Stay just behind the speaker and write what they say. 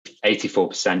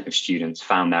84% of students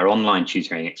found their online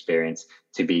tutoring experience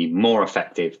to be more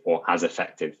effective or as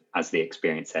effective as the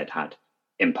experience they'd had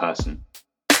in person.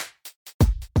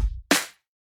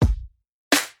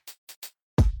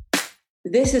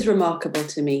 This is remarkable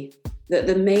to me, that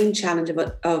the main challenge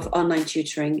of online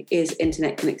tutoring is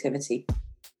internet connectivity.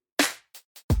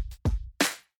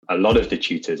 A lot of the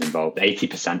tutors involved,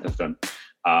 80% of them,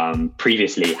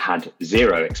 previously had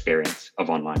zero experience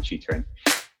of online tutoring.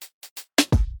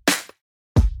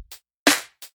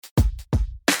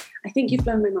 I think you've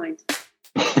blown my mind.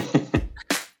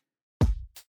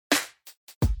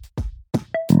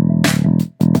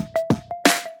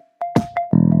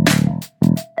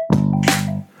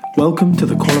 Welcome to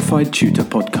the Qualified Tutor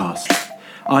Podcast.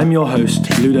 I'm your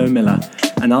host, Ludo Miller,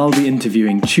 and I'll be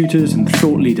interviewing tutors and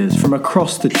thought leaders from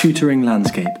across the tutoring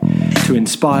landscape to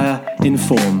inspire,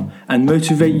 inform, and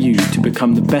motivate you to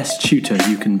become the best tutor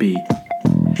you can be.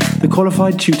 The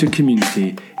Qualified Tutor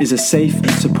community is a safe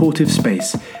and supportive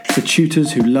space for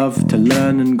tutors who love to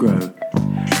learn and grow.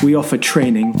 We offer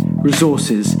training,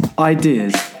 resources,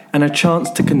 ideas, and a chance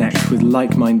to connect with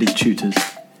like-minded tutors.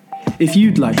 If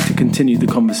you'd like to continue the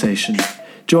conversation,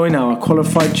 join our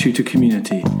Qualified Tutor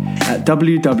community at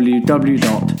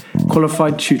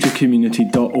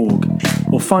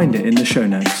www.qualifiedtutorcommunity.org or find it in the show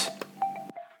notes.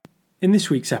 In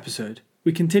this week's episode,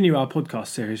 we continue our podcast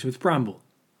series with Bramble,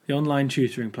 the online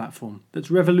tutoring platform that's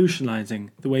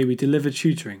revolutionising the way we deliver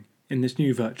tutoring in this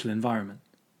new virtual environment.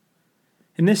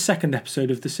 In this second episode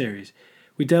of the series,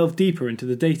 we delve deeper into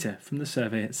the data from the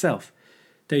survey itself,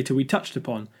 data we touched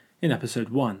upon in episode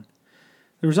 1.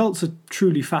 The results are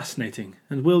truly fascinating,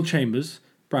 and Will Chambers,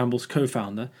 Bramble's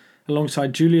co-founder,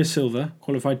 alongside Julia Silver,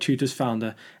 Qualified Tutors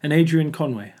founder, and Adrian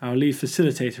Conway, our lead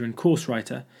facilitator and course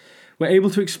writer, were able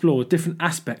to explore different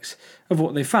aspects of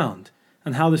what they found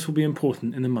and how this will be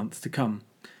important in the months to come.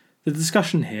 The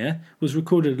discussion here was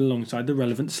recorded alongside the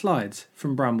relevant slides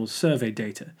from Bramble's survey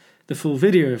data, the full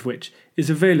video of which is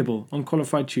available on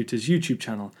Qualified Tutors' YouTube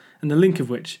channel, and the link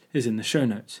of which is in the show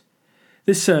notes.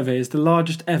 This survey is the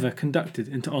largest ever conducted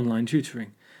into online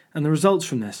tutoring, and the results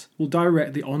from this will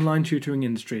direct the online tutoring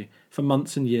industry for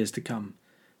months and years to come.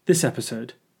 This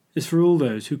episode is for all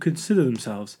those who consider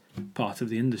themselves part of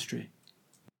the industry.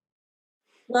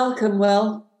 Welcome,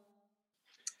 Will.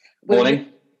 Morning.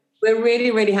 We're really,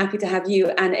 really happy to have you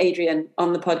and Adrian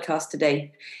on the podcast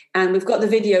today. And we've got the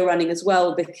video running as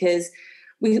well because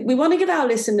we want to give our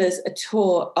listeners a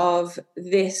tour of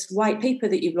this white paper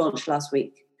that you've launched last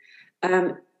week.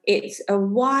 It's a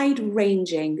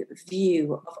wide-ranging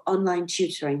view of online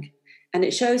tutoring, and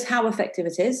it shows how effective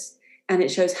it is, and it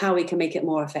shows how we can make it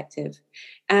more effective.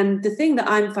 And the thing that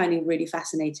I'm finding really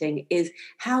fascinating is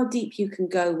how deep you can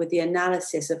go with the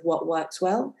analysis of what works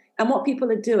well and what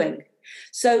people are doing.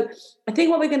 So I think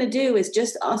what we're going to do is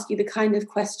just ask you the kind of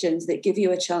questions that give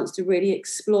you a chance to really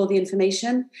explore the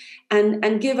information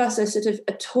and give us a sort of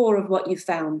a tour of what you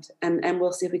found. And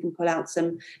we'll see if we can pull out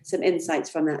some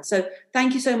insights from that. So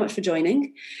thank you so much for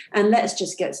joining. And let's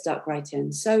just get stuck right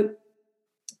in. So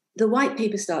the white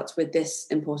paper starts with this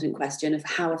important question of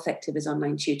how effective is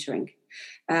online tutoring?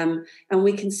 And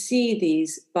we can see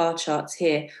these bar charts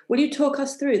here. Will you talk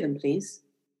us through them, please?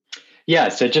 Yeah,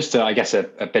 so just I guess a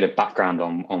bit of background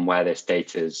on where this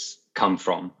data's come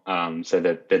from. So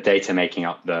the data making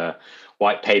up the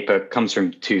white paper comes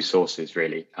from two sources,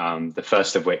 really. The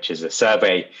first of which is a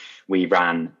survey we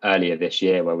ran earlier this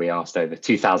year where we asked over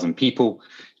 2,000 people,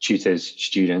 tutors,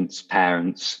 students,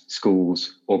 parents,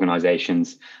 schools,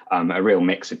 organisations, a real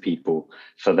mix of people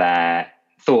for their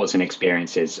thoughts and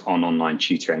experiences on online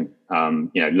tutoring,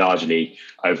 largely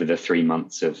over the 3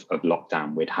 months of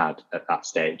lockdown we'd had at that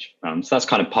stage. So that's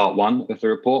kind of part one of the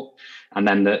report. And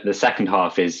then the second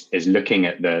half is looking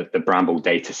at the Bramble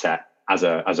data set as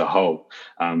a whole.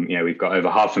 We've got over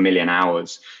 500,000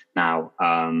 hours now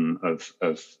of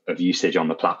usage on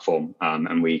the platform.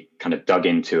 And we kind of dug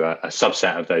into a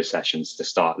subset of those sessions to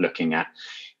start looking at,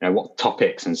 what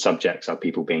topics and subjects are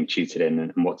people being tutored in,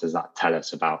 and what does that tell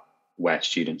us about where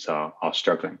students are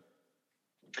struggling.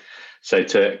 So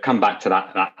to come back to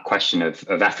that question of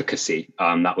efficacy,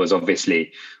 that was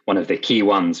obviously one of the key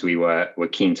ones we were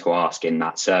keen to ask in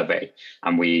that survey.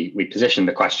 And we positioned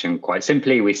the question quite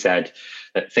simply. We said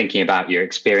that thinking about your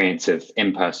experience of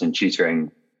in-person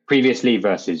tutoring previously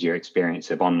versus your experience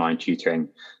of online tutoring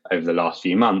over the last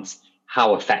few months,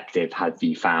 how effective have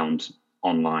you found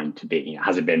online to be?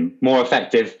 Has it been more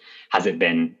effective? Has it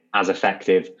been as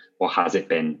effective? Or has it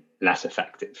been less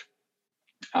effective?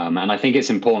 And I think it's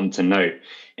important to note,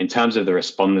 in terms of the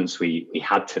respondents we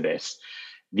had to this,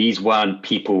 these weren't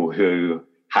people who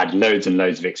had loads and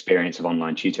loads of experience of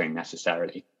online tutoring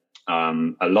necessarily.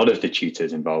 A lot of the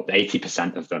tutors involved,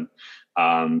 80% of them,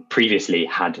 previously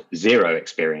had zero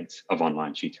experience of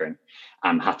online tutoring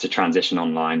and had to transition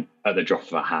online at the drop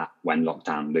of a hat when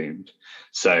lockdown loomed.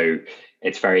 So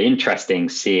it's very interesting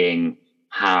seeing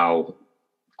how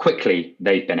quickly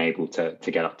they've been able to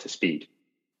get up to speed.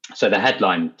 So the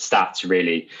headline stats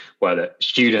really were that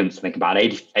students, I think about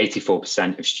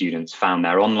 84% of students found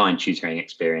their online tutoring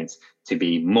experience to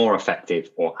be more effective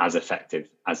or as effective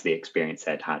as the experience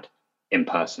they'd had in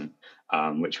person,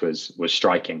 which was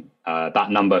striking. That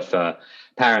number for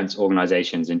parents,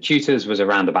 organizations and tutors was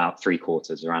around about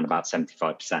 3/4, around about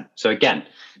 75%. So again,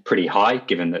 pretty high,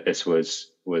 given that this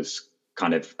was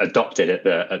kind of adopted at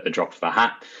the drop of a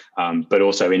hat, but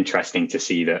also interesting to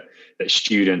see that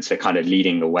students are kind of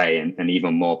leading the way and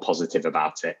even more positive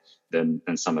about it than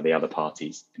some of the other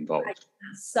parties involved.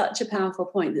 That's such a powerful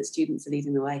point, that students are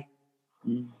leading the way.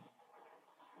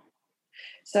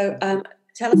 So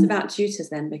tell us about tutors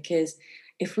then, because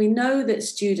if we know that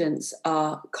students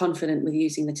are confident with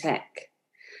using the tech,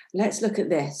 let's look at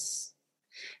this.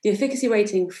 The efficacy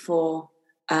rating for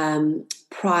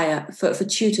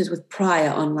tutors with prior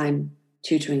online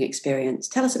tutoring experience.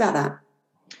 Tell us about that.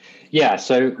 Yeah,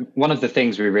 so one of the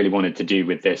things we really wanted to do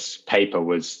with this paper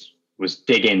was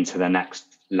dig into the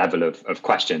next level of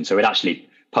questions. So we'd actually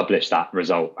published that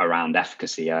result around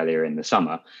efficacy earlier in the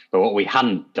summer. But what we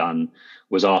hadn't done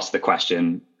was ask the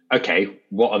question, okay,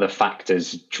 what are the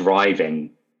factors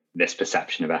driving this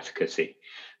perception of efficacy?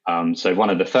 So one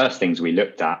of the first things we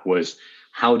looked at was,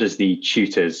 how does the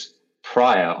tutor's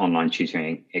prior online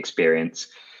tutoring experience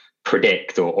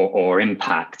predict or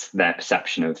impact their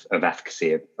perception of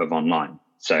efficacy of online?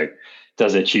 So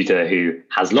does a tutor who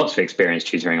has lots of experience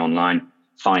tutoring online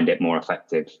find it more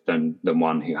effective than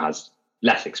one who has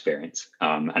less experience?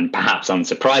 And perhaps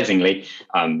unsurprisingly,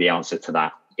 the answer to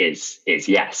that is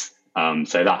yes.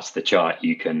 So that's the chart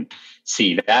you can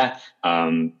see there.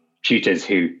 Tutors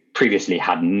who previously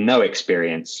had no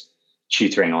experience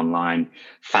tutoring online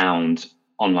found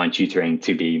online tutoring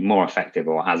to be more effective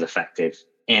or as effective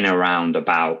in around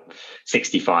about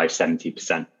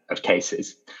 65-70% of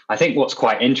cases. I think what's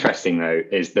quite interesting, though,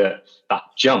 is that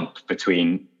jump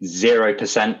between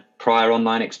 0% prior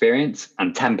online experience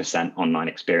and 10% online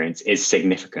experience is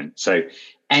significant. So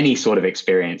any sort of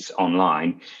experience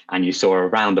online, and you saw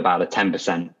around about a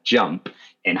 10% jump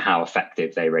in how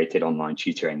effective they rated online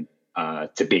tutoring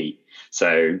to be.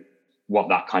 So what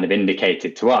that kind of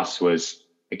indicated to us was,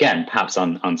 again, perhaps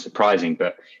unsurprising,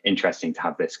 but interesting to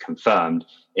have this confirmed,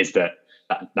 is that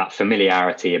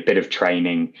familiarity, a bit of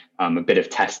training, a bit of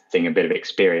testing, a bit of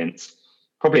experience,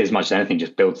 probably as much as anything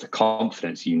just builds the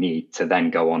confidence you need to then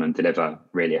go on and deliver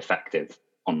really effective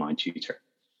online tutoring.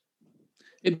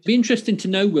 It'd be interesting to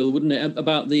know, Will, wouldn't it,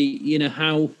 about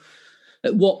how,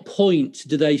 at what point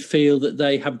do they feel that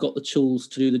they have got the tools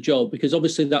to do the job? Because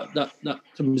obviously that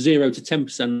from 0 to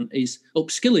 10% is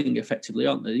upskilling effectively,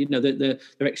 aren't they?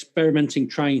 They're experimenting,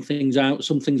 trying things out.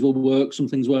 Some things will work, some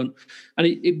things won't. And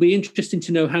it'd be interesting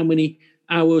to know how many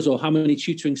hours or how many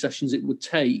tutoring sessions it would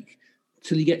take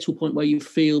till you get to a point where you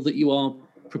feel that you are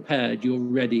prepared, you're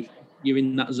ready, you're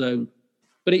in that zone.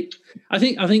 But I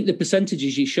think the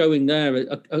percentages you're showing there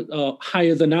are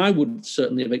higher than I would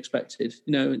certainly have expected,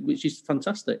 which is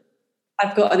fantastic.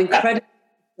 I've got an incredible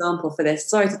example for this.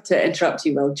 Sorry to interrupt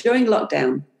you, Will. During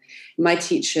lockdown, my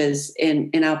teachers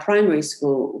in our primary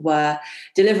school were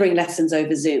delivering lessons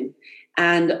over Zoom.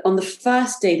 And on the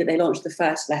first day that they launched the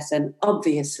first lesson,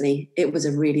 obviously, it was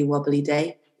a really wobbly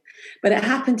day. But it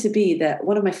happened to be that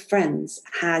one of my friends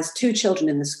has 2 children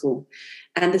in the school.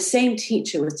 And the same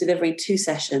teacher was delivering 2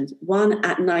 sessions, one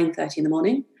at 9:30 in the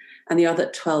morning and the other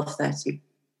at 12:30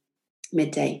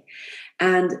 midday.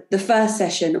 And the first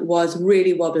session was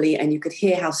really wobbly, and you could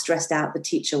hear how stressed out the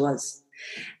teacher was.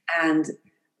 And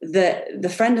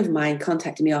the friend of mine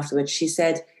contacted me afterwards. She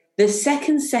said, the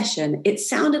second session, it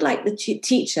sounded like the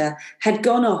teacher had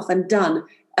gone off and done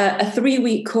a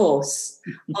 3-week course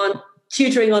on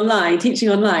tutoring online, teaching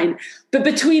online, but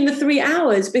between the 3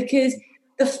 hours, because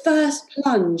the first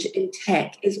plunge in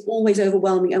tech is always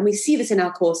overwhelming, and we see this in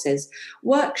our courses.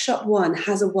 Workshop 1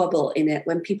 has a wobble in it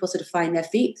when people sort of find their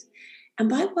feet. And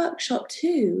by workshop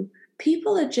 2,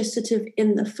 people are just sort of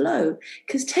in the flow,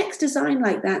 because tech's designed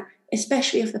like that,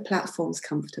 especially if the platform's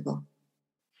comfortable.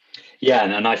 Yeah,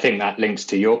 and I think that links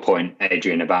to your point,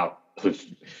 Adrian, about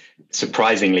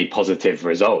surprisingly positive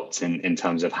results in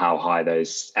terms of how high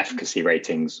those efficacy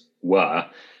ratings were,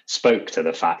 spoke to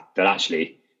the fact that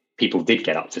actually people did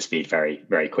get up to speed very,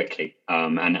 very quickly.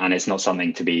 And it's not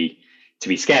something to be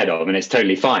be scared of, and it's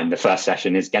totally fine. The first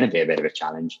session is going to be a bit of a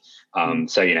challenge.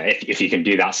 So, if you can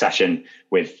do that session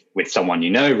with someone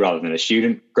rather than a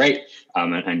student, great,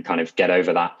 and kind of get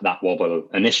over that wobble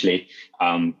initially.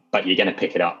 But you're going to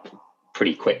pick it up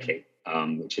pretty quickly,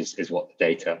 which is what the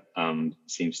data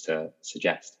seems to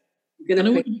suggest.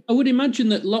 And I would imagine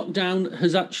that lockdown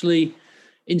has actually,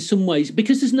 in some ways,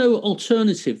 because there's no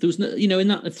alternative. There was no, in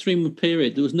that 3-month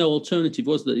period, there was no alternative,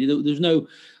 was there? There was no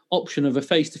option of a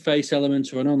face-to-face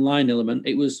element or an online element.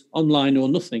 It was online or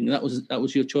nothing. That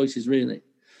was your choices, really.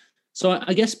 So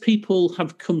I guess people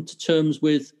have come to terms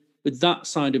with that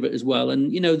side of it as well.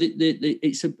 And the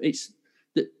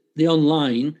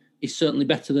online is certainly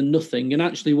better than nothing. And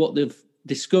actually, what they've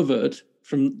discovered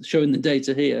from showing the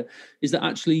data here is that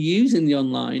actually using the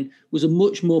online was a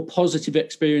much more positive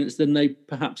experience than they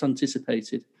perhaps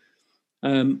anticipated.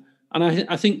 And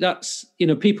I think that's,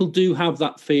 people do have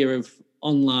that fear of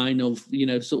online, of,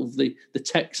 sort of the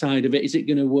tech side of it. Is it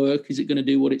going to work? Is it going to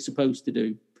do what it's supposed to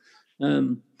do?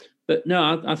 But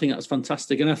no, I think that's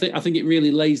fantastic. And I think it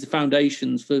really lays the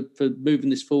foundations for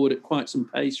moving this forward at quite some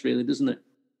pace, really, doesn't it?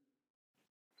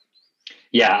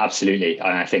 Yeah, absolutely. And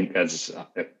I think as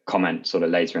a comment sort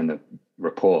of later in the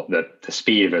report, that the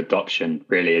speed of adoption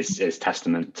really is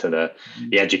testament to the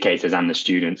educators and the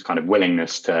students' kind of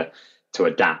willingness to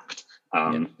adapt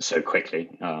so quickly.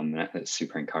 It's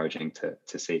super encouraging to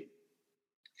see.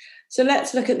 So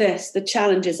let's look at this, the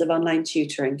challenges of online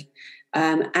tutoring.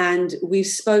 And we've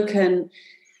spoken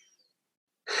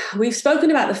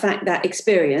about the fact that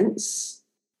experience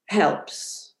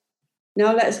helps.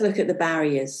 Now let's look at the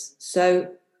barriers.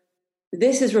 So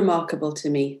this is remarkable to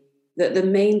me, that the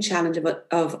main challenge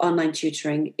of online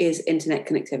tutoring is internet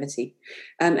connectivity.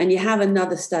 And you have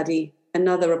another study,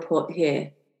 another report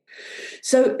here.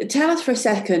 So tell us for a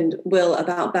second, Will,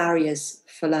 about barriers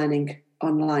for learning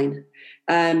online.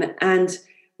 And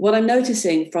what I'm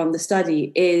noticing from the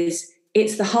study is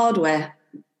it's the hardware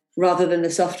rather than the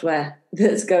software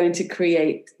that's going to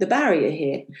create the barrier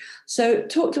here. So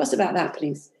talk to us about that,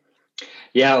 please.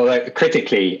 Yeah, well,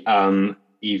 critically,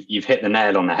 you've hit the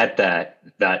nail on the head there,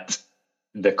 that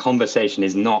the conversation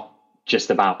is not just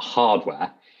about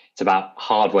hardware, it's about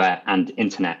hardware and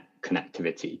internet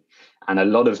connectivity. And a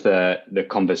lot of the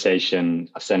conversation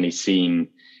I've certainly seen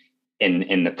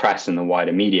in the press and the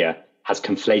wider media has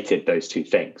conflated those two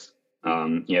things.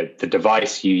 The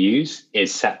device you use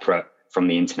is separate from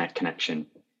the internet connection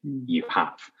you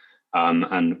have.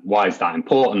 And why is that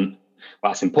important?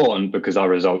 Well, that's important because our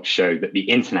results show that the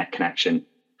internet connection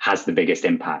has the biggest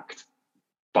impact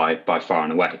by far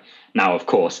and away. Now, of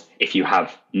course, if you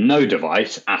have no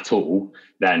device at all,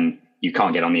 then you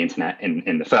can't get on the internet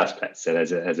in the first place. So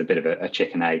there's a bit of a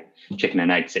chicken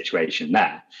and egg situation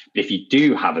there. But if you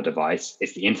do have a device,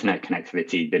 it's the internet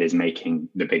connectivity that is making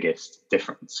the biggest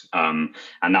difference.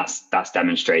 And that's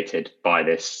demonstrated by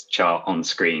this chart on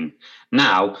screen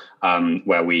now,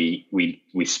 where we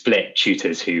split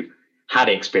tutors who had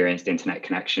experienced internet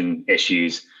connection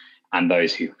issues and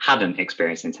those who hadn't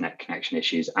experienced internet connection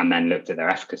issues, and then looked at their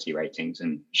efficacy ratings.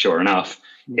 And sure enough,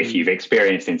 if you've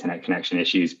experienced internet connection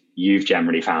issues, you've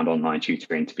generally found online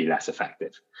tutoring to be less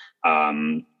effective.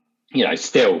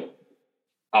 Still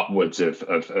upwards of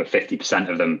 50%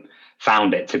 of them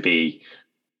found it to be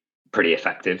pretty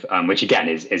effective, which again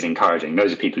is encouraging.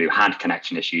 Those are people who had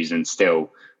connection issues and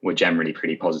still were generally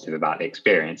pretty positive about the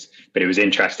experience. But it was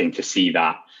interesting to see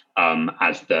that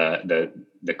as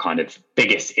the kind of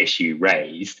biggest issue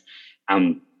raised.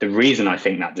 And the reason I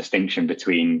think that distinction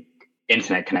between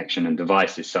internet connection and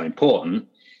device is so important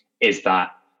is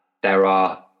that there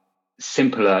are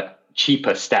simpler,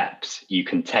 cheaper steps you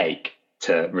can take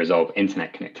to resolve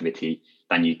internet connectivity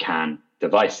than you can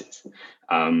devices.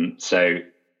 So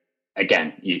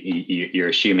again, you're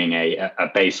assuming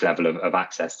a base level of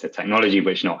access to technology,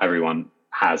 which not everyone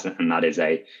has, and that is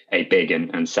a big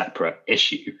and separate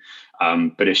issue.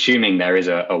 But assuming there is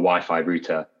a Wi-Fi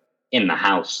router in the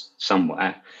house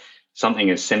somewhere, something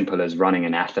as simple as running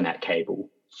an Ethernet cable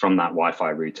from that Wi-Fi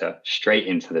router straight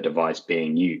into the device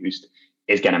being used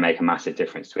is going to make a massive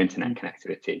difference to internet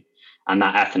connectivity. And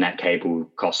that Ethernet cable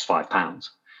costs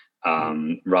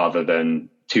 £5 rather than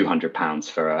 £200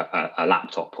 for a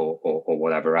laptop or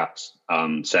whatever else.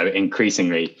 So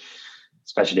increasingly,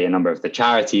 especially a number of the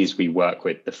charities we work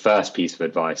with, the first piece of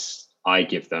advice I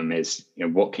give them is,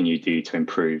 what can you do to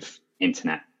improve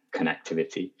internet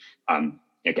connectivity?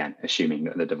 Again, assuming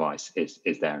that the device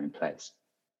is there in place.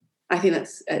 I think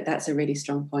that's a really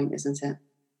strong point, isn't it?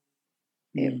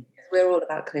 Yeah. We're all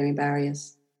about clearing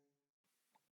barriers.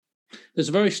 There's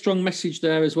a very strong message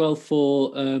there as well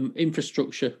for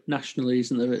infrastructure nationally,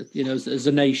 isn't there? As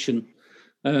a nation,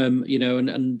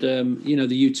 The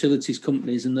utilities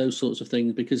companies and those sorts of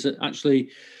things, because actually,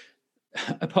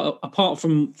 apart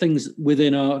from things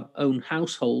within our own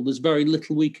household, there's very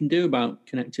little we can do about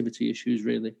connectivity issues,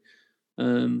 really.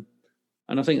 And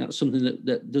I think that's something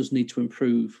that does need to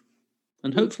improve,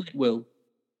 and hopefully it will.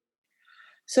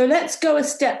 So let's go a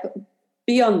step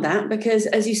beyond that, because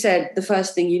as you said, the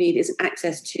first thing you need is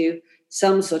access to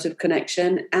some sort of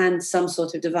connection and some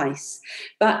sort of device.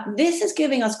 But this is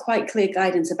giving us quite clear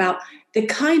guidance about the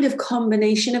kind of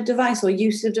combination of device or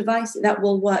use of device that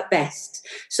will work best.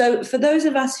 So for those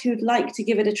of us who'd like to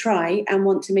give it a try and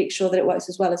want to make sure that it works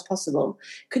as well as possible,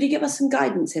 could you give us some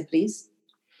guidance here, please?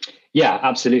 Yeah,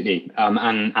 absolutely.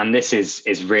 And this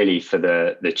is really for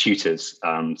the tutors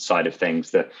side of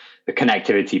things. The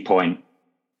connectivity point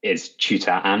is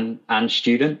tutor and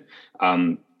student.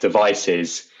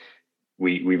 Devices,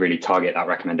 we really target that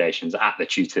recommendations at the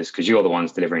tutors, because you're the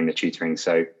ones delivering the tutoring.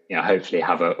 So, hopefully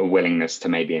have a willingness to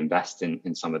maybe invest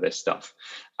in some of this stuff.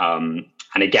 And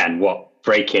again,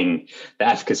 breaking the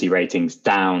efficacy ratings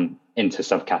down into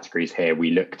subcategories here,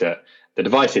 we looked at the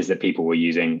devices that people were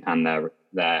using and their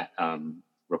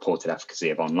reported efficacy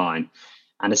of online.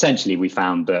 And essentially we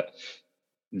found that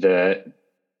the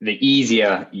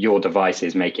easier your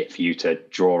devices make it for you to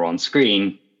draw on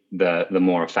screen, the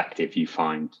more effective you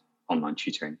find online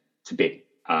tutoring to be.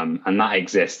 And that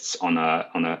exists on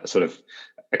a sort of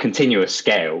a continuous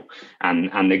scale.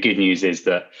 And the good news is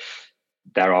that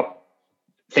there are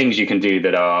things you can do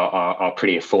that are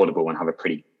pretty affordable and have a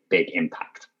pretty big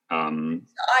impact.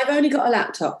 I've only got a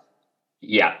laptop.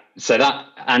 Yeah, so that,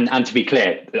 and to be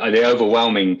clear, the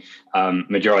overwhelming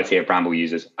majority of Bramble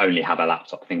users only have a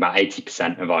laptop. I think about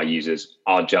 80% of our users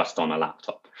are just on a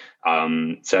laptop.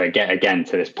 So again,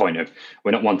 to this point of,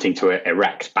 we're not wanting to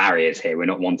erect barriers here. We're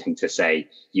not wanting to say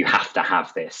you have to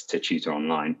have this to tutor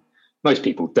online. Most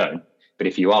people don't. But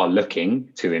if you are looking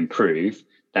to improve,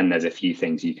 then there's a few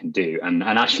things you can do. And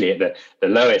actually at the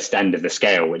lowest end of the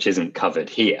scale, which isn't covered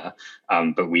here,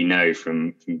 but we know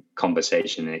from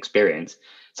conversation and experience,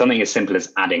 something as simple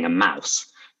as adding a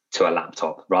mouse to a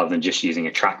laptop rather than just using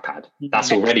a trackpad.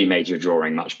 That's already made your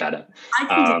drawing much better. I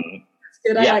think that's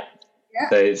good.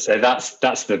 Yeah. So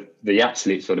that's the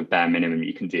absolute sort of bare minimum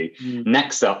you can do.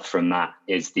 Next up from that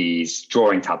is these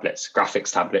drawing tablets,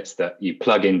 graphics tablets that you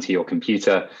plug into your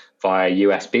computer via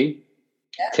USB.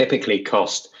 Typically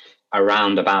cost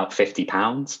around about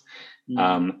 £50.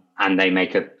 And they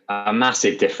make a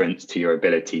massive difference to your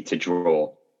ability to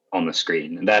draw on the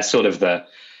screen. And they're sort of the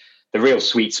real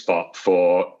sweet spot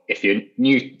for if you're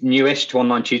newish to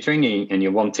online tutoring and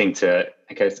you're wanting to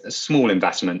a small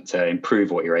investment to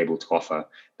improve what you're able to offer,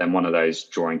 then one of those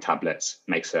drawing tablets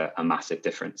makes a massive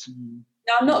difference.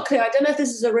 Now, I'm not clear. I don't know if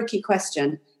this is a rookie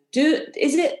question.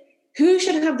 Who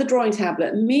should have the drawing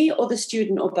tablet, me or the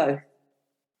student, or both?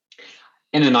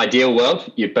 In an ideal world,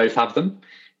 you'd both have them.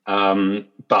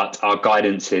 But our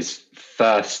guidance is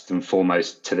first and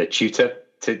foremost to the tutor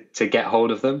to get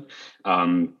hold of them.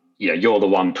 You're the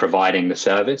one providing the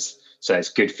service. So it's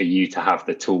good for you to have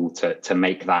the tool to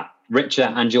make that richer.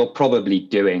 And you're probably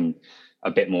doing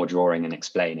a bit more drawing and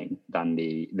explaining than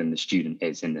the student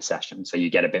is in the session. So you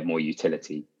get a bit more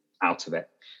utility out of it.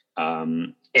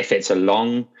 If it's a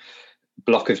long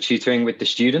block of tutoring with the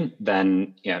student,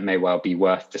 then it may well be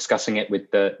worth discussing it with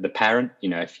the parent.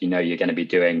 If you're going to be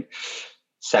doing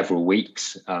several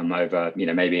weeks over,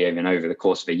 maybe even over the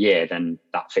course of a year, then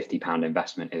that £50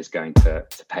 investment is going to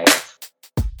pay off.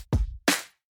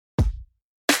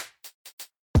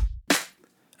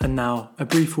 And now a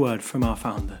brief word from our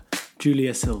founder,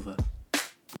 Julia Silva.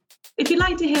 If you'd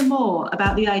like to hear more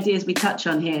about the ideas we touch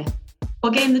on here, or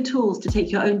gain the tools to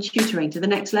take your own tutoring to the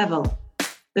next level,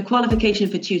 the qualification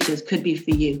for tutors could be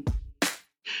for you.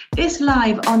 This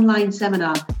live online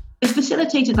seminar is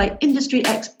facilitated by industry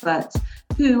experts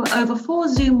who, over 4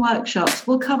 Zoom workshops,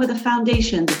 will cover the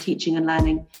foundations of teaching and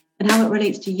learning and how it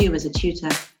relates to you as a tutor.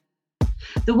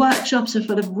 The workshops are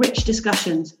full of rich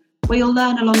discussions where you'll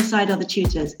learn alongside other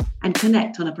tutors and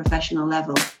connect on a professional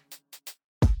level.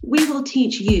 We will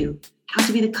teach you how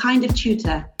to be the kind of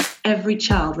tutor every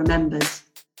child remembers.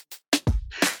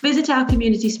 Visit our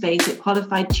community space at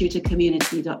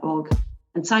qualifiedtutorcommunity.org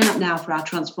and sign up now for our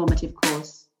transformative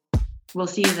course. We'll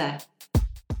see you there.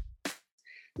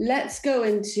 Let's go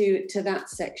into that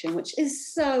section, which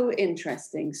is so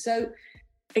interesting. So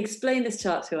explain this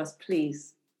chart to us,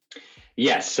 please.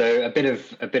 Yes, so a bit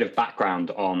of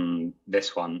background on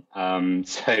this one.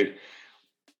 So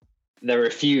there are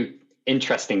a few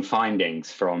interesting findings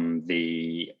from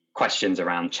the questions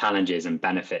around challenges and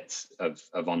benefits of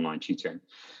online tutoring,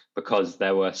 because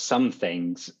there were some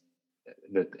things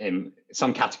in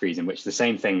some categories in which the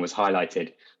same thing was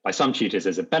highlighted by some tutors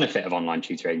as a benefit of online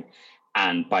tutoring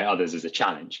and by others as a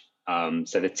challenge.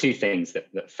 So the two things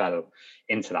that fell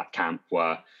into that camp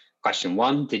were: question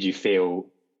one, did you feel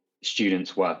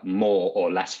students were more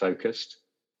or less focused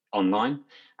online?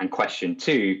 And question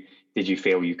two, did you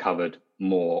feel you covered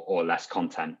more or less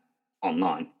content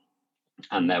online?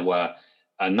 And there were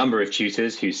a number of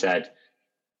tutors who said,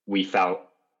 we felt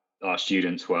our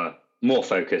students were more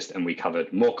focused and we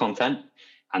covered more content.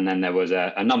 And then there was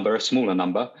a smaller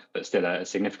number, but still a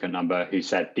significant number, who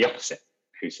said the opposite,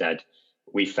 who said,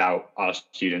 we felt our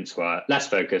students were less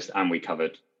focused and we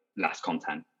covered less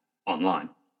content online,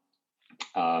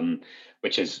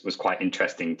 which was quite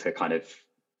interesting to kind of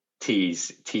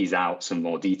tease out some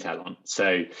more detail on.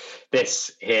 So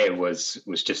this here was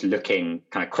just looking,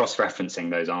 kind of cross-referencing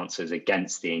those answers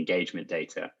against the engagement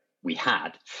data we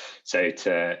had. So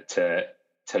to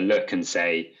look and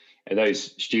say,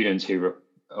 those students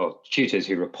or tutors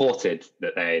who reported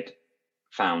that they'd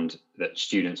found that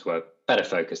students were better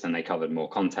focused and they covered more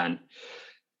content,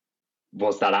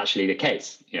 was that actually the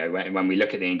case? When we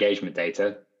look at the engagement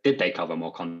data, did they cover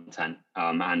more content?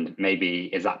 And maybe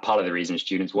is that part of the reason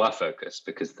students were focused,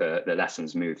 because the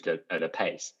lessons moved at a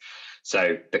pace?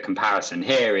 So the comparison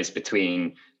here is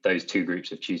between those two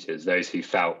groups of tutors, those who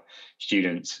felt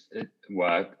students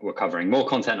were covering more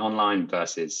content online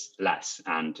versus less.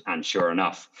 And sure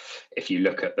enough, if you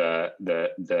look at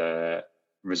the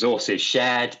resources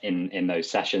shared in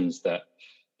those sessions that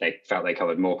they felt they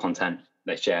covered more content,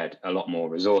 they shared a lot more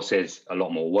resources, a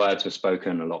lot more words were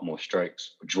spoken, a lot more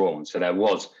strokes were drawn. So there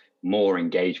was more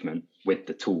engagement with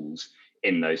the tools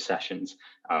in those sessions.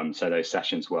 So those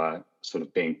sessions were sort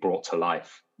of being brought to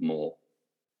life more.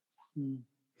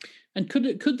 And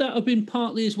could that have been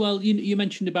partly as well? You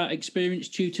mentioned about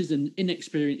experienced tutors and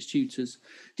inexperienced tutors.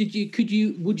 Would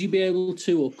you be able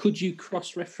to, or could you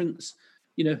cross-reference,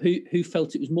 who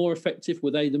felt it was more effective? Were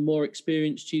they the more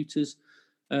experienced tutors?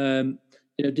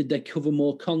 Did they cover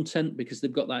more content because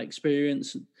they've got that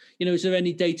experience? Is there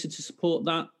any data to support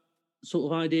that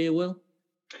sort of idea, Will?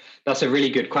 That's a really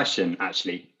good question,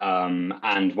 actually,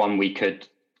 and one we could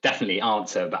definitely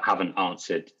answer but haven't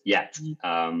answered yet.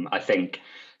 I think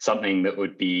something that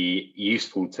would be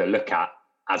useful to look at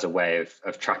as a way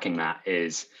of tracking that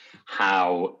is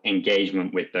how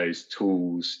engagement with those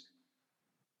tools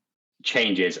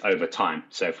changes over time.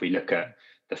 So if we look at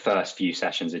the first few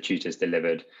sessions a tutor's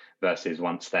delivered versus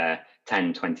once they're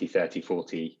 10, 20, 30,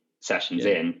 40 sessions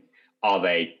in, are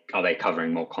they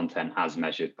covering more content as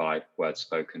measured by words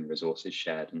spoken, resources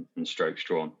shared, and strokes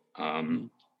drawn?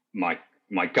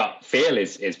 My gut feel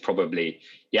is probably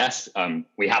yes.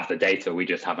 We have the data, we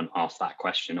just haven't asked that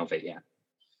question of it yet.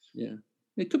 Yeah,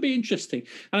 it could be interesting.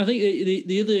 And I think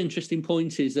the other interesting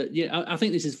point is that I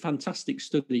think this is a fantastic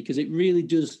study because it really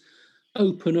does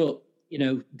open up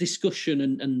discussion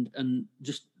and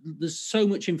just there's so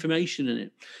much information in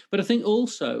it. But I think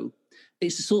also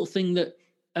it's the sort of thing that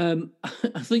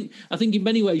I think in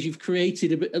many ways you've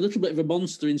created a little bit of a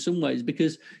monster in some ways,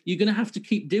 because you're going to have to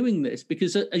keep doing this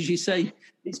because, as you say,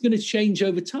 it's going to change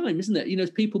over time, isn't it? As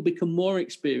people become more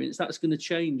experienced, that's going to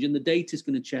change and the data is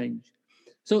going to change.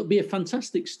 So it'd be a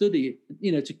fantastic study,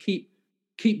 to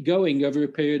keep going over a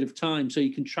period of time so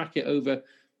you can track it over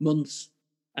months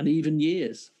and even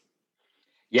years.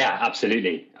 Yeah,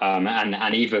 absolutely.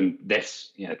 And even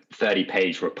this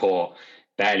 30-page report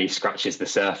barely scratches the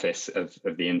surface of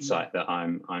the insight that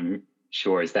I'm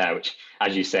sure is there, which,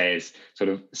 as you say, is sort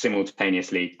of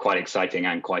simultaneously quite exciting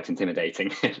and quite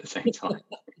intimidating at the same time.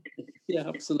 Yeah,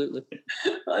 absolutely.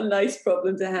 What a nice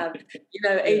problem to have.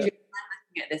 Adrian, I'm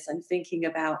looking at this, I'm thinking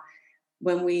about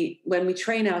when we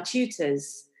train our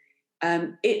tutors,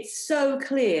 it's so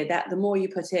clear that the more you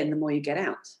put in, the more you get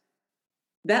out.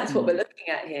 That's what we're looking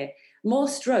at here. More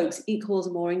strokes equals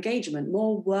more engagement.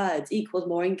 More words equals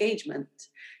more engagement.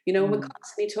 We're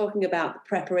constantly talking about the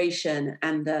preparation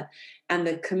and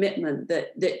the commitment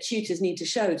that tutors need to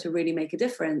show to really make a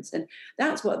difference. And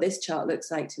that's what this chart looks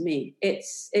like to me. It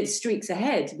streaks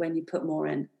ahead when you put more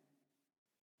in.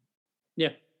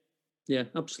 Yeah,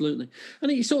 absolutely.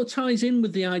 And it sort of ties in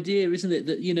with the idea, isn't it,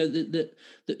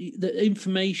 that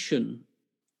information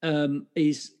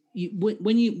is.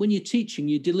 When you're teaching,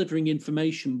 you're delivering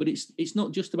information, but it's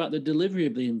not just about the delivery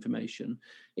of the information.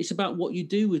 It's about what you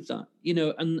do with that,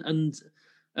 and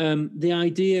the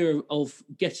idea of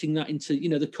getting that into,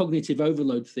 the cognitive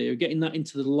overload theory, getting that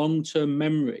into the long-term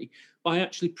memory by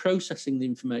actually processing the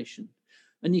information.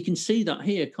 And you can see that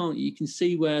here, can't you? You can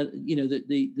see where,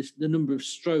 the number of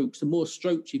strokes, the more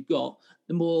strokes you've got,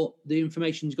 the more the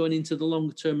information is going into the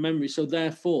longer-term memory. So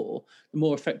therefore, the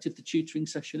more effective the tutoring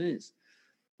session is.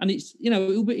 And it's,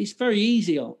 it's very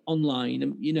easy online,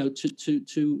 and,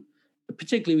 to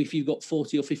particularly if you've got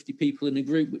 40 or 50 people in a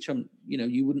group, which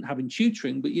you wouldn't have in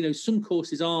tutoring, but, some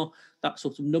courses are that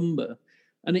sort of number,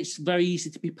 and it's very easy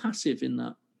to be passive in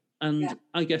that. And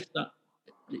I guess that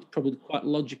it's probably quite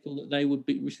logical that they would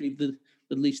receive the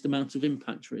least amount of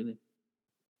impact, really.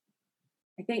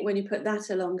 I think when you put that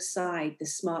alongside the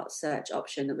smart search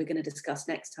option that we're going to discuss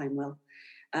next time, Will,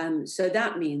 so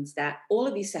that means that all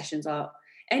of these sessions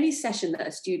any session that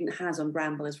a student has on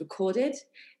Bramble is recorded,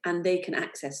 and they can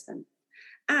access them.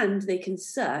 And they can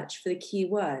search for the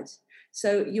keyword.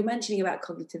 So you're mentioning about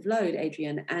cognitive load,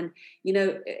 Adrian, and,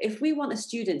 if we want a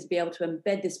student to be able to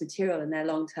embed this material in their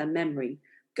long-term memory,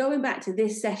 going back to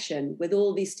this session with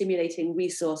all these stimulating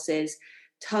resources,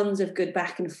 tons of good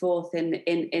back and forth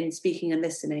in speaking and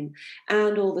listening,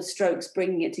 and all the strokes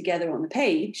bringing it together on the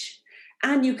page,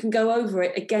 and you can go over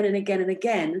it again and again and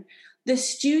again, the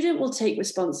student will take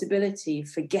responsibility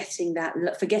for getting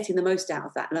the most out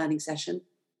of that learning session.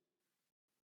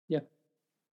 Yeah.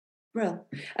 Well,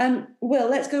 Will,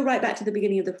 let's go right back to the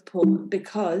beginning of the report,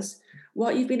 because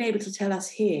what you've been able to tell us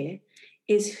here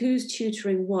is who's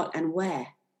tutoring what and where.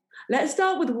 Let's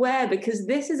start with where, because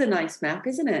this is a nice map,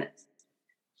 isn't it?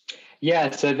 Yeah,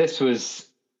 so this was,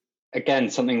 again,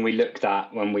 something we looked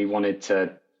at when we wanted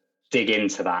to dig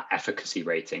into that efficacy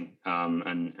rating,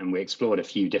 and we explored a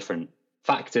few different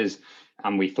factors,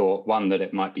 and we thought one that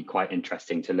it might be quite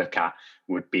interesting to look at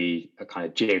would be a kind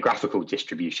of geographical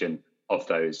distribution of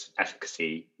those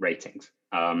efficacy ratings.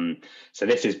 So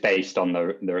this is based on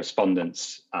the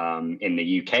respondents in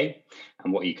the UK,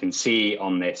 and what you can see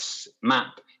on this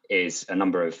map is a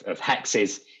number of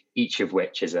hexes, each of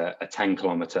which is a 10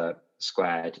 kilometre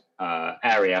squared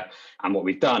area. And what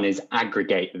we've done is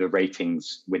aggregate the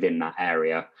ratings within that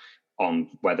area on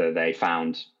whether they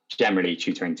found generally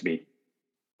tutoring to be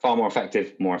far more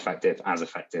effective, as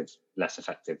effective, less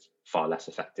effective, far less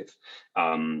effective.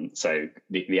 So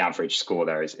the average score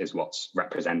there is what's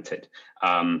represented.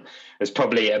 There's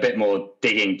probably a bit more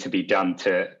digging to be done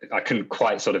I couldn't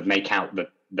quite sort of make out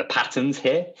the patterns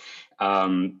here.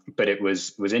 But it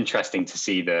was interesting to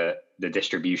see the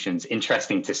distributions,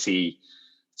 interesting to see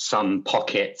some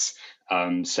pockets.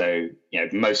 So,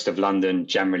 most of London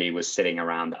generally was sitting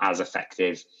around as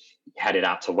effective, headed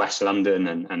out to West London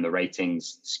and the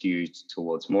ratings skewed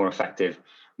towards more effective.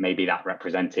 Maybe that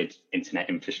represented internet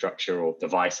infrastructure or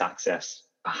device access,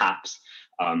 perhaps.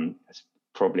 It's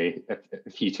probably a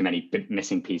few too many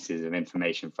missing pieces of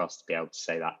information for us to be able to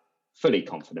say that fully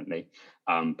confidently,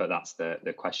 but that's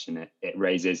the question it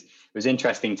raises. It was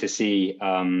interesting to see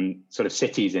sort of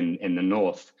cities in the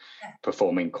north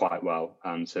performing quite well.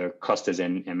 So clusters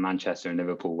in Manchester and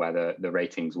Liverpool where the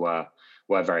ratings were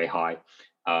very high.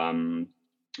 And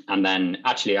then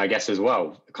actually, I guess as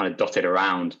well, kind of dotted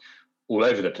around all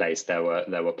over the place, there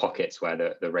were pockets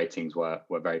where the ratings were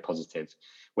very positive,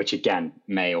 which again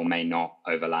may or may not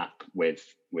overlap with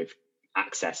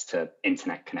access to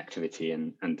internet connectivity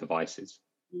and devices.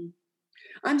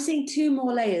 I'm seeing two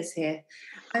more layers here.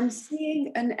 I'm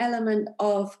seeing an element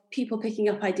of people picking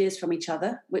up ideas from each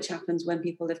other, which happens when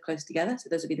people live close together. So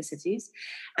those would be the cities.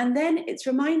 And then it's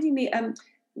reminding me,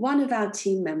 one of our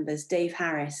team members, Dave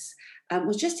Harris,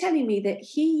 was just telling me that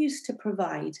he used to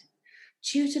provide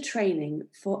tutor training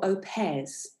for au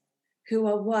pairs who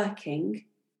are working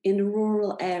in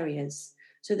rural areas.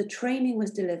 So the training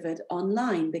was delivered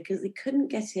online because they couldn't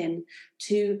get in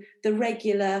to the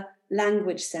regular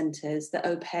language centres that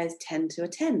au pairs tend to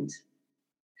attend.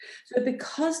 So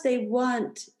because they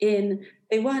weren't in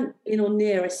or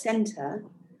near a centre,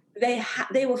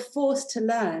 they were forced to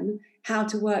learn how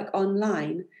to work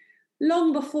online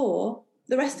long before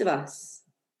the rest of us.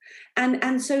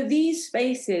 And so these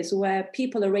spaces where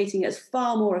people are rating as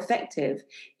far more effective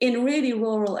in really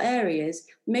rural areas,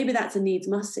 maybe that's a needs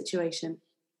must situation.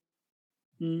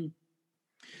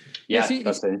 Yeah,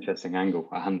 that's an interesting angle.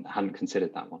 I hadn't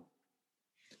considered that one.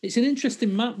 It's an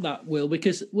interesting map, that, Will,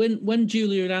 because when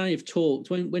Julia and I have talked,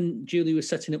 when Julia was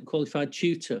setting up Qualified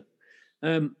Tutor,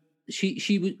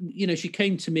 she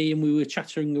came to me and we were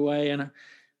chattering away, and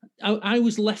I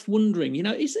was left wondering,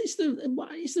 is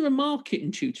there a market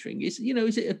in tutoring?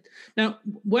 Now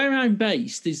where I'm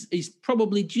based is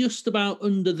probably just about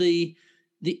under the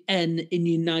N in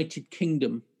United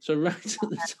Kingdom, so right at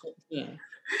the top there.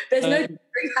 There's no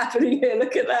tutoring happening here.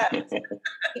 Look at that.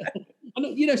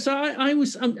 So I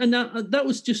was, and that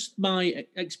was just my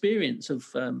experience of,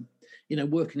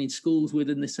 working in schools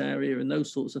within this area and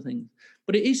those sorts of things.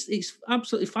 But it's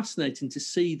absolutely fascinating to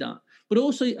see that. But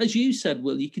also, as you said,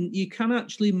 Will, you can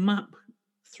actually map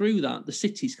through that the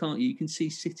cities, can't you? You can see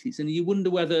cities, and you wonder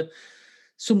whether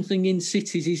something in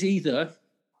cities is either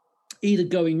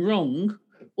going wrong,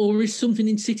 or is something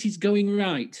in cities going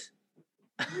right?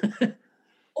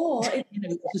 Or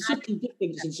it's a subtle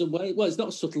difference in some way. Well, it's not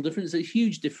a subtle difference; it's a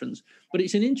huge difference. But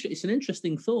it's an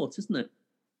interesting thought, isn't it?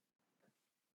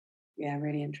 Yeah,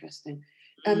 really interesting.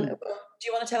 Do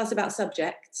you want to tell us about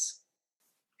subjects?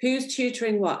 Who's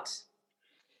tutoring what?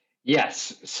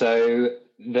 Yes. So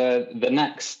the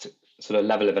next sort of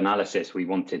level of analysis we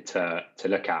wanted to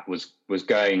look at was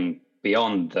going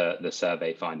beyond the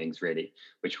survey findings, really,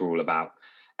 which were all about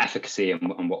efficacy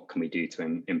and what can we do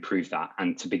to improve that,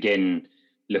 and to begin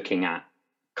looking at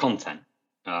content,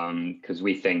 because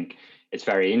we think it's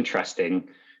very interesting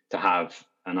to have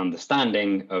an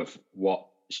understanding of what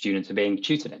students are being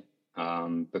tutored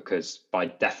in, because by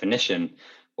definition,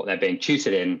 what they're being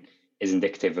tutored in is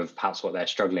indicative of perhaps what they're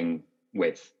struggling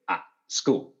with at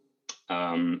school.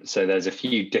 So there's a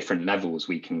few different levels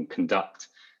we can conduct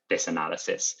this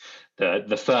analysis.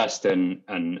 The first and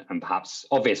perhaps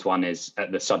obvious one is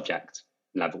at the subject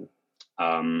level.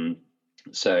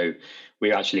 So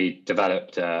we actually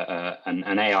developed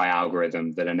an AI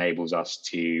algorithm that enables us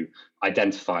to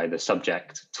identify the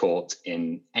subject taught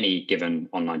in any given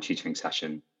online tutoring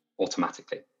session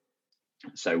automatically.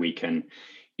 So we can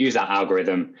use that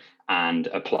algorithm and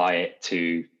apply it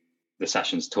to the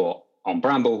sessions taught on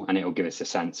Bramble, and it will give us a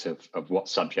sense of what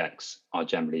subjects are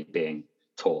generally being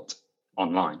taught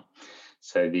online.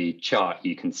 So the chart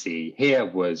you can see here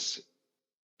was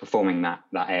performing that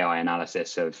AI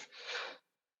analysis of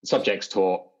subjects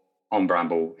taught on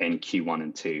Bramble in Q1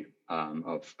 and 2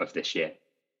 of this year.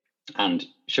 And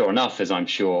sure enough, as I'm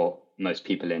sure most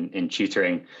people in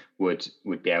tutoring would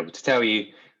be able to tell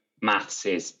you, maths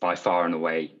is by far and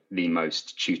away the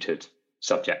most tutored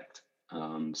subject.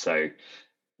 So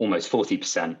almost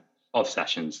 40% of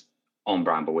sessions on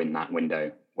Bramble in that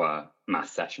window were math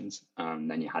sessions.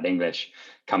 Then you had English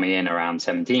coming in around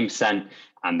 17%,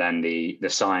 and then the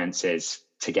sciences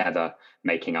together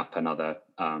making up another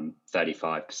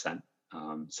 35%.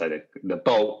 So the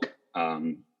bulk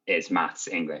is maths,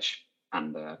 English,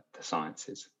 and the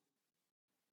sciences.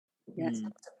 Yeah, it's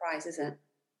not a surprise, is it?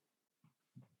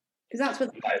 Because that's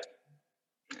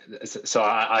what. So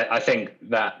I think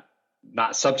that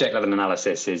subject level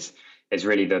analysis is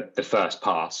really the first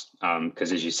pass,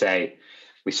 because as you say,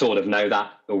 we sort of know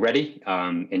that already,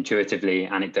 intuitively,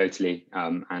 anecdotally,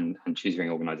 and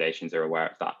tutoring organizations are aware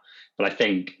of that. But I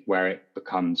think where it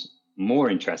becomes more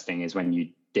interesting is when you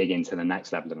dig into the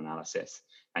next level of analysis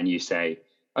and you say,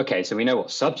 okay, so we know what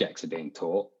subjects are being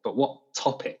taught, but what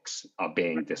topics are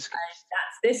being discussed?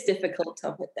 That's this difficult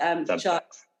topic.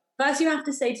 Charles, first you have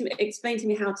to explain to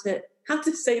me how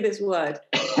to say this word.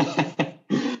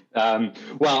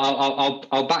 Well,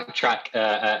 I'll backtrack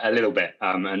a little bit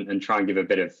and try and give a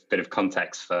bit of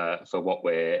context for what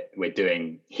we're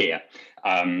doing here.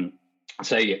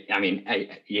 So I mean,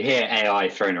 you hear AI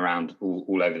thrown around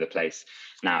all over the place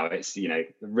now. It's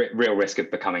real risk of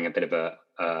becoming a bit of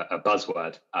a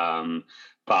buzzword.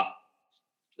 But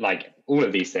like all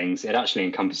of these things, it actually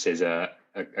encompasses a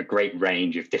great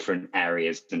range of different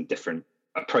areas and different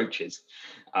approaches.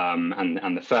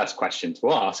 And the first question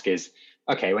to ask is,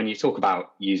 okay, when you talk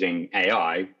about using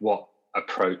AI, what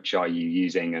approach are you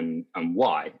using and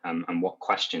why? And what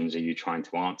questions are you trying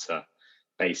to answer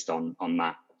based on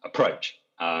that approach?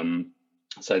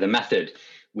 So the method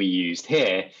we used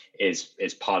here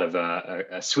is part of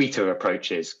a suite of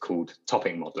approaches called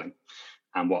topic modeling.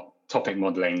 And what topic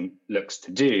modeling looks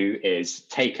to do is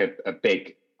take a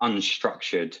big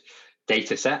unstructured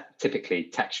data set, typically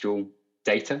textual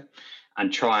data,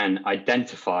 and try and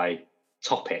identify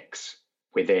topics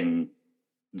within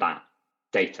that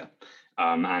data.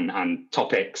 And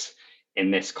topics in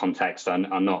this context are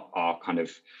not our kind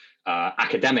of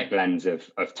academic lens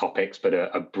of topics, but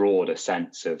a broader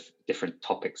sense of different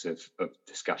topics of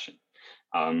discussion.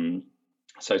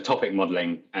 So topic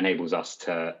modeling enables us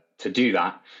to do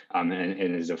that, and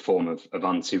it is a form of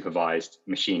unsupervised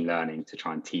machine learning to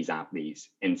try and tease out these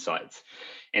insights.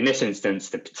 In this instance,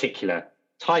 the particular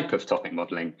type of topic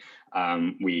modeling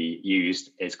we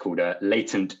used is called a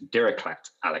latent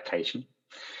Dirichlet allocation,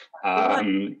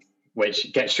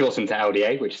 which gets shortened to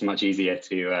LDA, which is much easier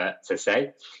to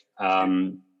say.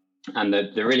 And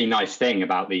the really nice thing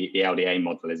about the LDA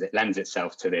model is it lends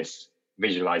itself to this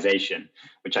visualization,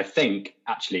 which I think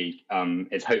actually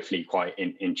is hopefully quite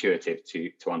intuitive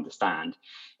to understand,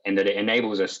 in that it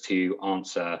enables us to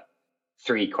answer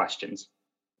 3 questions.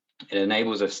 It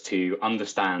enables us to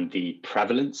understand the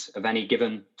prevalence of any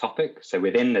given topic. So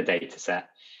within the data set,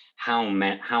 how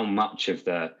much of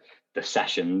the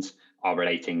sessions are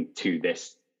relating to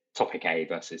this topic A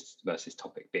versus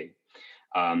topic B.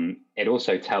 It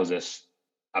also tells us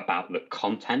about the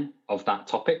content of that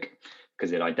topic,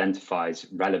 because it identifies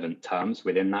relevant terms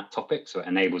within that topic. So it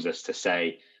enables us to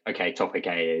say, okay, topic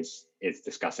A is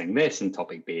discussing this and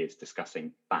topic B is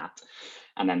discussing that.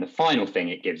 And then the final thing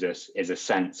it gives us is a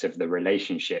sense of the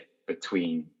relationship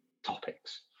between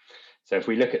topics. So if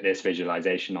we look at this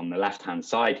visualization on the left-hand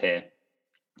side here,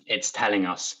 it's telling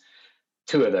us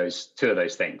two of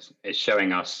those things. It's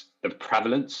showing us the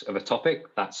prevalence of a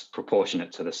topic that's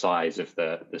proportionate to the size of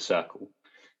the circle.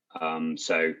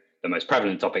 So the most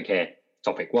prevalent topic here,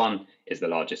 topic 1, is the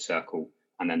largest circle,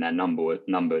 and then they're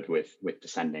numbered with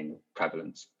descending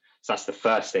prevalence. So that's the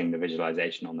first thing the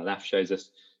visualization on the left shows us.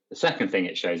 The second thing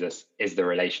it shows us is the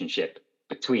relationship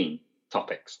between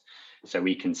topics. So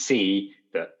we can see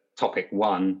that topic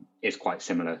 1 is quite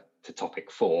similar to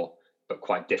topic 4, but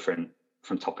quite different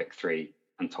from topic 3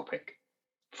 and topic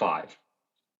 5.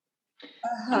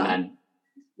 And then,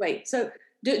 wait, so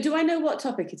do I know what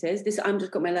topic it is? I'm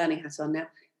just got my learning hat on now.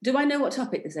 Do I know what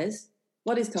topic this is?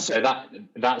 What is topic? So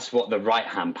that's what the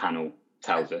right-hand panel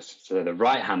tells us. So the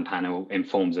right-hand panel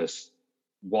informs us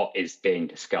what is being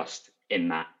discussed in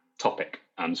that topic.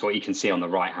 So what you can see on the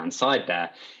right-hand side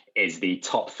there is the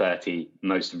top 30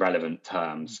 most relevant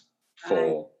terms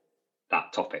for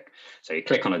that topic. So you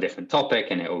click on a different topic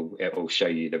and it will show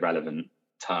you the relevant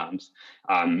terms.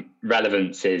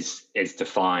 Relevance is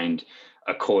defined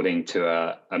according to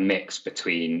a mix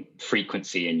between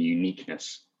frequency and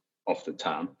uniqueness of the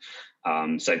term.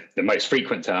 So the most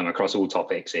frequent term across all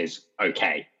topics is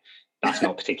okay. That's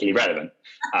not particularly relevant.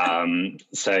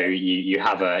 So you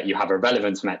have a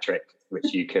relevance metric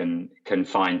which you can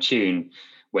fine tune,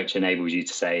 which enables you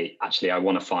to say, actually, I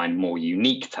want to find more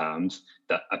unique terms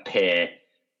that appear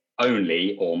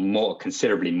only or more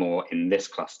considerably more in this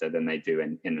cluster than they do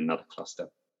in another cluster.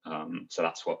 So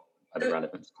that's where the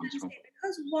relevance comes from.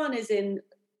 Because 1 is in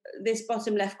this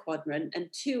bottom left quadrant and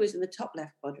 2 is in the top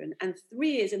left quadrant and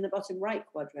 3 is in the bottom right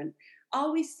quadrant,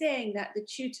 are we saying that the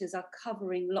tutors are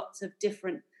covering lots of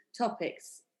different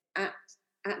topics at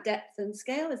depth and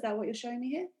scale? Is that what you're showing me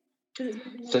here?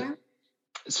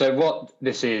 So what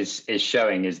this is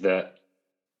showing is that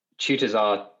tutors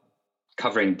are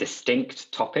covering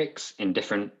distinct topics in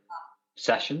different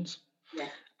sessions. Yeah.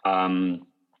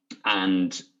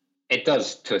 And it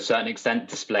does, to a certain extent,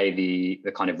 display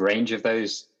the kind of range of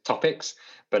those topics,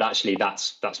 but actually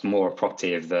that's more a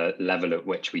property of the level at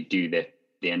which we do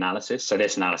the analysis. So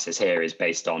this analysis here is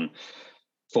based on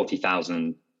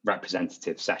 40,000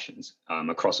 representative sessions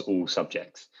across all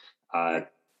subjects.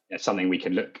 Something we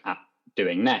could look at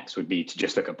doing next would be to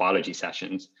just look at biology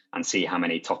sessions and see how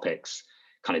many topics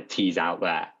kind of tease out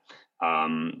there.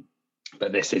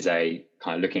 But this is a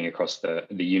kind of looking across the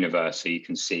universe, so you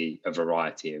can see a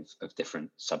variety of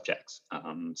different subjects.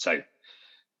 So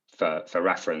for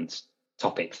reference,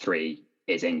 topic 3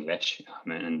 is English,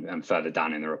 and further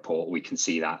down in the report, we can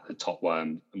see that the top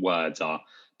words are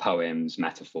poems,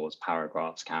 metaphors,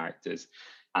 paragraphs, characters,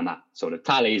 and that sort of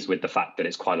tallies with the fact that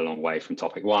it's quite a long way from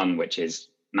topic 1, which is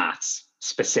maths,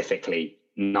 specifically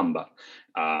number.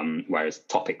 Whereas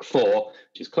topic 4,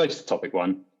 which is close to topic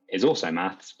 1, is also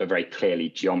maths, but very clearly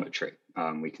geometry.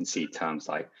 We can see terms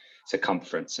like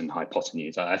circumference and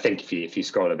hypotenuse. I think if you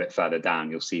scroll a bit further down,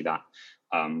 you'll see that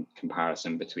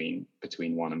comparison between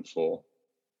 1 and 4.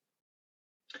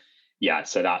 Yeah,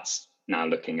 so that's now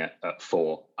looking at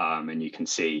 4, and you can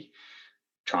see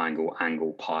triangle,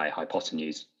 angle, pi,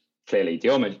 hypotenuse. Clearly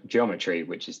geometry,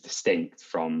 which is distinct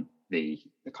from the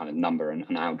kind of number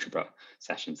and algebra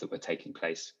sessions that were taking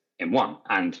place in 1.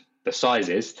 And the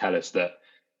sizes tell us that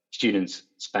students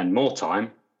spend more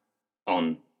time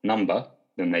on number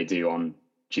than they do on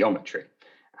geometry.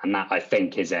 And that, I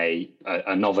think, is a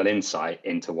novel insight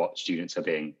into what students are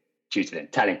being tutored in.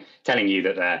 Telling you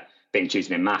that they're being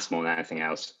tutored in maths more than anything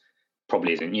else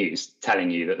probably isn't news.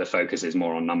 Telling you that the focus is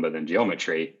more on number than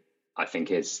geometry, I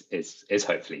think is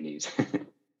hopefully news.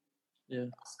 Yeah.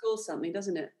 Schools something,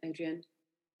 doesn't it, Adrian?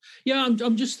 Yeah,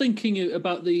 I'm just thinking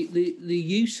about the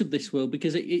use of this word,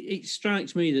 because it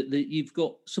strikes me that you've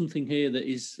got something here that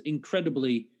is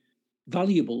incredibly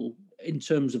valuable in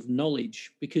terms of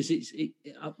knowledge, because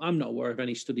I'm not aware of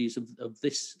any studies of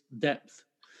this depth.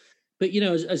 But,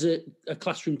 as a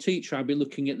classroom teacher, I'd be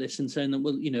looking at this and saying that,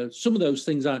 well, some of those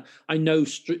things I know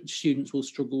students will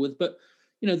struggle with, but,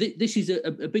 this is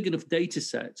a big enough data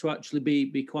set to actually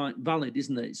be quite valid,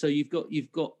 isn't it? So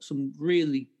you've got some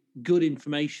really good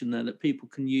information there that people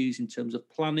can use in terms of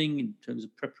planning, in terms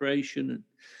of preparation,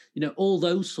 and, all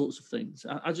those sorts of things.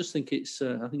 I just think it's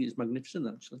magnificent,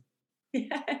 actually.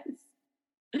 Yes,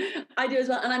 I do as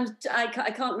well. And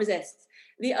I can't resist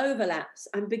the overlaps.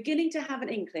 I'm beginning to have an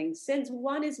inkling, since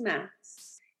 1 is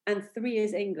maths and 3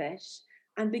 is English,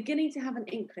 I'm beginning to have an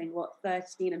inkling what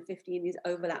 13 and 15, these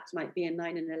overlaps might be in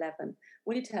 9 and 11.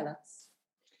 Will you tell us?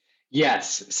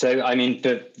 Yes. So, I mean,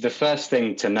 the first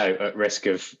thing to note, at risk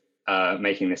of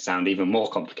making this sound even more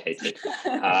complicated,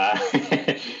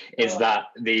 is that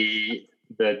the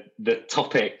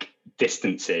topic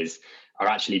distances are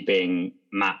actually being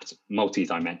mapped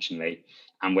multi-dimensionally,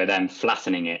 and we're then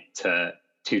flattening it to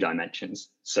 2 dimensions.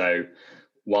 So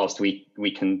whilst we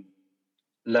can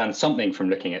learn something from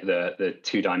looking at the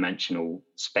 2-dimensional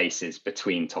spaces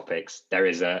between topics, there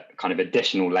is a kind of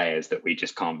additional layers that we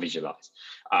just can't visualize.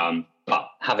 But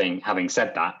having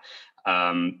said that,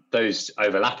 those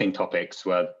overlapping topics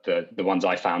were the ones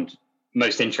I found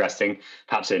most interesting,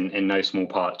 perhaps in no small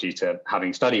part due to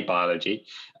having studied biology.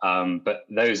 But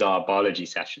those are biology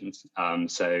sessions.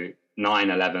 So 9,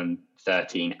 11,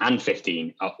 13, and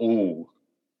 15 are all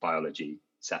biology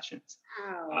sessions.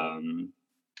 Wow.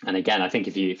 And again, I think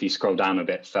if you scroll down a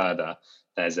bit further,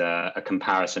 there's a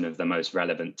comparison of the most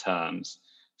relevant terms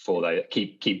for those.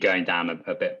 Keep going down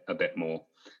a bit more,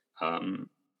 and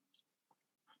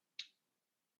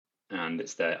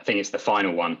I think it's the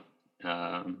final one.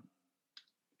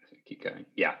 Keep going.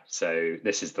 Yeah. So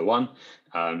this is the one.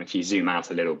 If you zoom out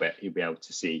a little bit, you'll be able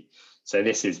to see. So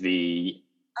this is the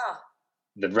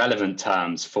relevant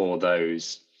terms for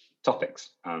those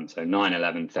topics. So 9,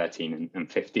 11, 13,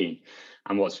 and 15.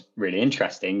 And what's really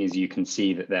interesting is you can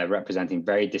see that they're representing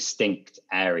very distinct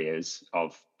areas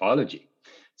of biology.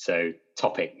 So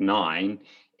topic 9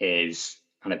 is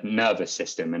kind of nervous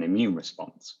system and immune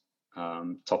response.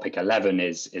 Topic 11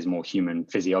 is more human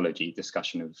physiology,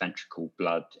 discussion of ventricle,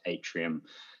 blood, atrium.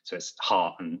 So it's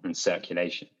heart and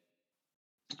circulation.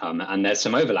 And there's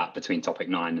some overlap between topic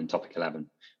 9 and topic 11,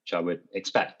 which I would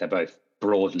expect. They're both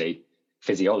broadly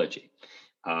physiology.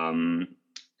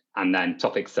 And then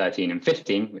topic 13 and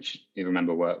 15, which you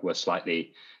remember were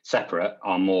slightly separate,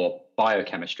 are more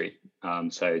biochemistry.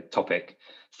 So topic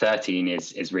 13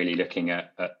 is really looking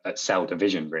at cell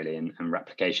division, really, and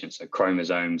replication. So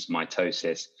chromosomes,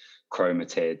 mitosis,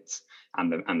 chromatids,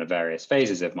 and the various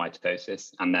phases of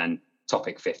mitosis. And then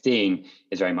topic 15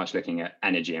 is very much looking at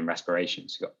energy and respiration.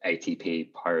 So you've got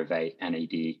ATP, pyruvate,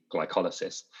 NAD,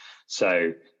 glycolysis.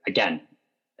 So again,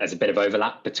 there's a bit of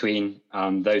overlap between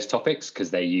those topics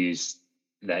because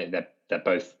they're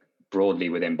both broadly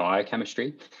within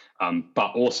biochemistry,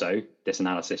 but also this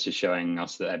analysis is showing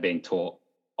us that they're being taught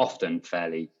often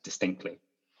fairly distinctly.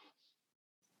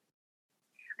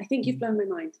 I think you've blown my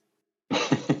mind.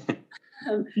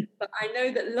 But I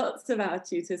know that lots of our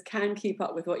tutors can keep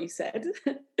up with what you said,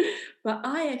 but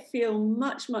I feel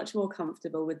much, much more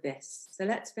comfortable with this. So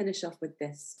let's finish off with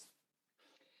this.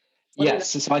 Yes,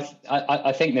 so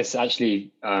I think this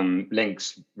actually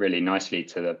links really nicely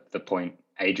to the point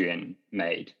Adrian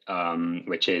made,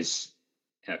 which is,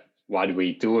 why do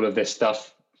we do all of this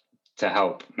stuff? To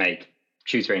help make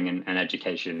tutoring and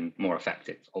education more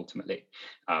effective, ultimately.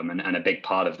 And a big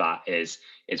part of that is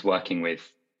working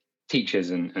with teachers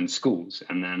and schools,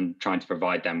 and then trying to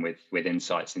provide them with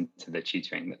insights into the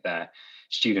tutoring that their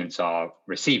students are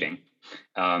receiving.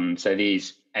 So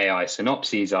these AI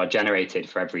synopses are generated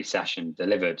for every session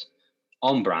delivered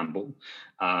on Bramble.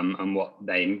 And what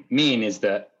they mean is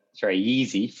that it's very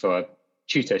easy for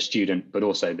tutor, student, but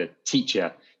also the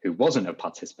teacher who wasn't a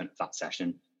participant of that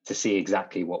session to see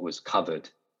exactly what was covered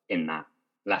in that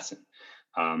lesson.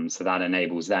 So that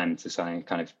enables them to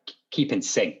kind of keep in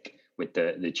sync with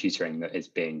the tutoring that is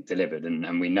being delivered.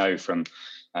 And we know from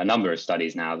a number of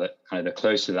studies now that kind of the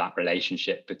closer that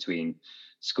relationship between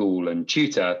school and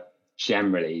tutor,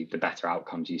 generally the better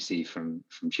outcomes you see from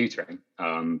tutoring.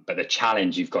 But the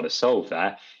challenge you've got to solve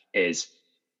there is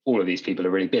all of these people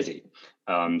are really busy.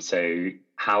 So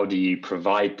how do you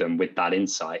provide them with that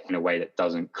insight in a way that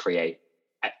doesn't create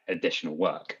additional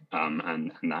work?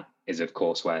 And that is, of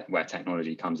course, where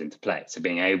technology comes into play. So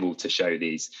being able to show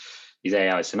these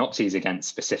AI synopses against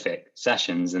specific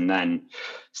sessions, and then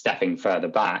stepping further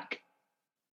back,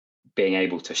 being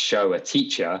able to show a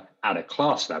teacher at a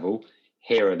class level,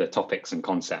 here are the topics and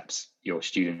concepts your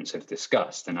students have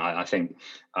discussed. And I think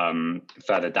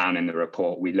further down in the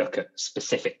report, we look at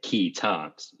specific key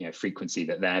terms, frequency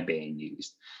that they're being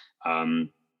used. And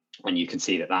you can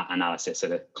see that analysis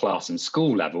at a class and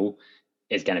school level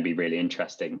is going to be really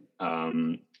interesting,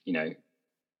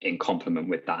 in complement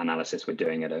with that analysis we're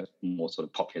doing at a more sort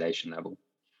of population level.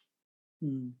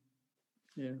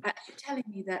 Yeah. Are you telling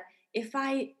me that if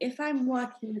I'm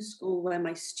working in a school where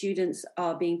my students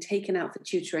are being taken out for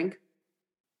tutoring,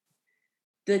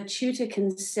 the tutor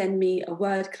can send me a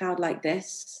word cloud like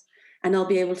this, and I'll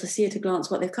be able to see at a glance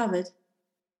what they've covered.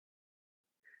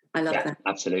 I love that.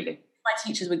 Absolutely. My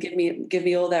teachers would give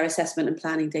me all their assessment and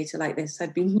planning data like this,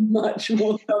 I'd be much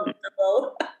more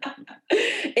comfortable.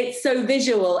 It's so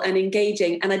visual and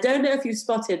engaging. And I don't know if you've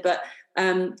spotted, but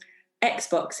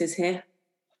Xbox is here.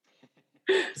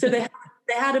 So they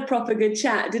had a proper good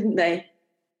chat, didn't they?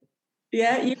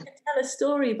 Yeah, you can tell a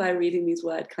story by reading these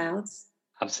word clouds.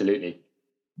 Absolutely.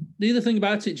 The other thing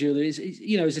about it, Julie, is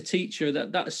as a teacher,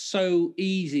 that's so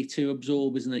easy to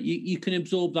absorb, isn't it? You can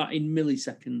absorb that in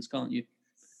milliseconds, can't you?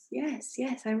 Yes,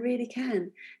 I really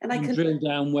can. And I can drill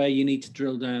down where you need to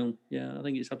drill down. Yeah, I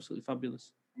think it's absolutely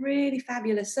fabulous. Really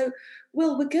fabulous. So,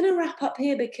 Will, we're going to wrap up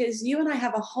here because you and I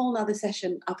have a whole nother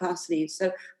session up our sleeves. So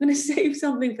I'm going to save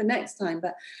something for next time.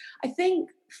 But I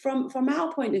think from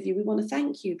our point of view, we want to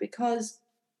thank you because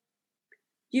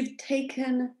you've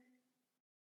taken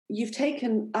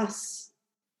us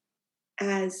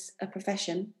as a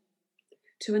profession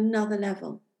to another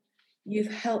level.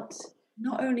 You've helped,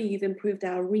 not only you've improved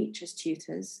our reach as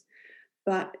tutors,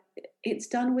 but it's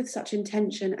done with such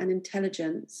intention and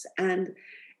intelligence, and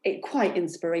it quite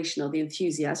inspirational, the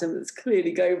enthusiasm that's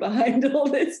clearly going behind all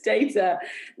this data,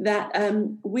 that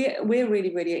we're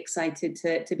really, really excited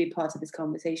to be part of this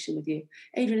conversation with you.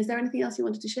 Adrian, is there anything else you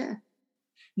wanted to share?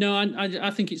 No,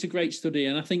 I think it's a great study,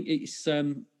 and I think it's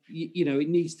it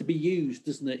needs to be used,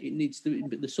 doesn't it? It needs to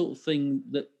be the sort of thing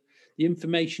that the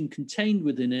information contained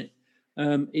within it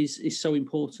is so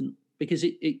important, because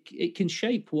it can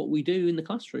shape what we do in the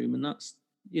classroom, and that's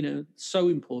so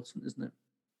important, isn't it?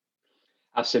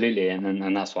 Absolutely,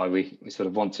 and that's why we sort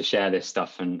of want to share this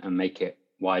stuff and make it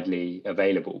widely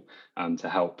available to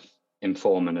help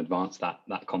inform and advance that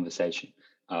conversation.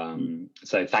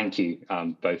 So thank you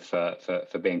both for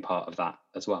being part of that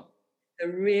as well. A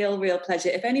real pleasure.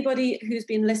 If anybody who's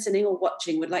been listening or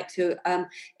watching would like to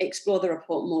explore the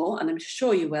report more, and I'm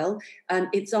sure you will,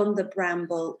 it's on the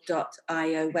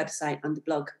bramble.io website under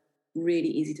blog. Really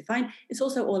easy to find. It's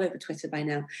also all over Twitter by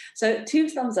now. So 2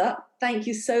 thumbs up. Thank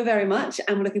you so very much.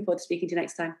 And we're looking forward to speaking to you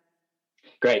next time.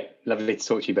 Great. Lovely to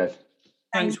talk to you both.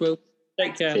 Thanks, Will.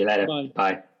 Take care. See you later. Bye.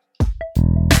 Bye.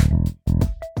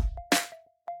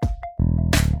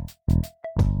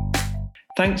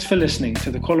 Thanks for listening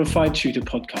to the Qualified Tutor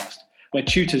podcast, where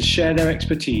tutors share their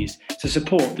expertise to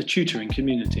support the tutoring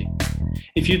community.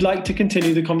 If you'd like to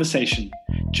continue the conversation,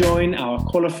 join our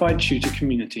Qualified Tutor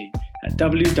community at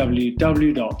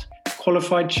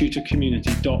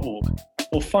www.qualifiedtutorcommunity.org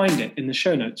or find it in the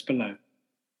show notes below.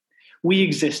 We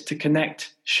exist to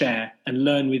connect, share, and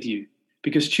learn with you,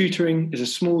 because tutoring is a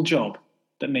small job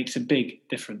that makes a big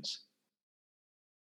difference.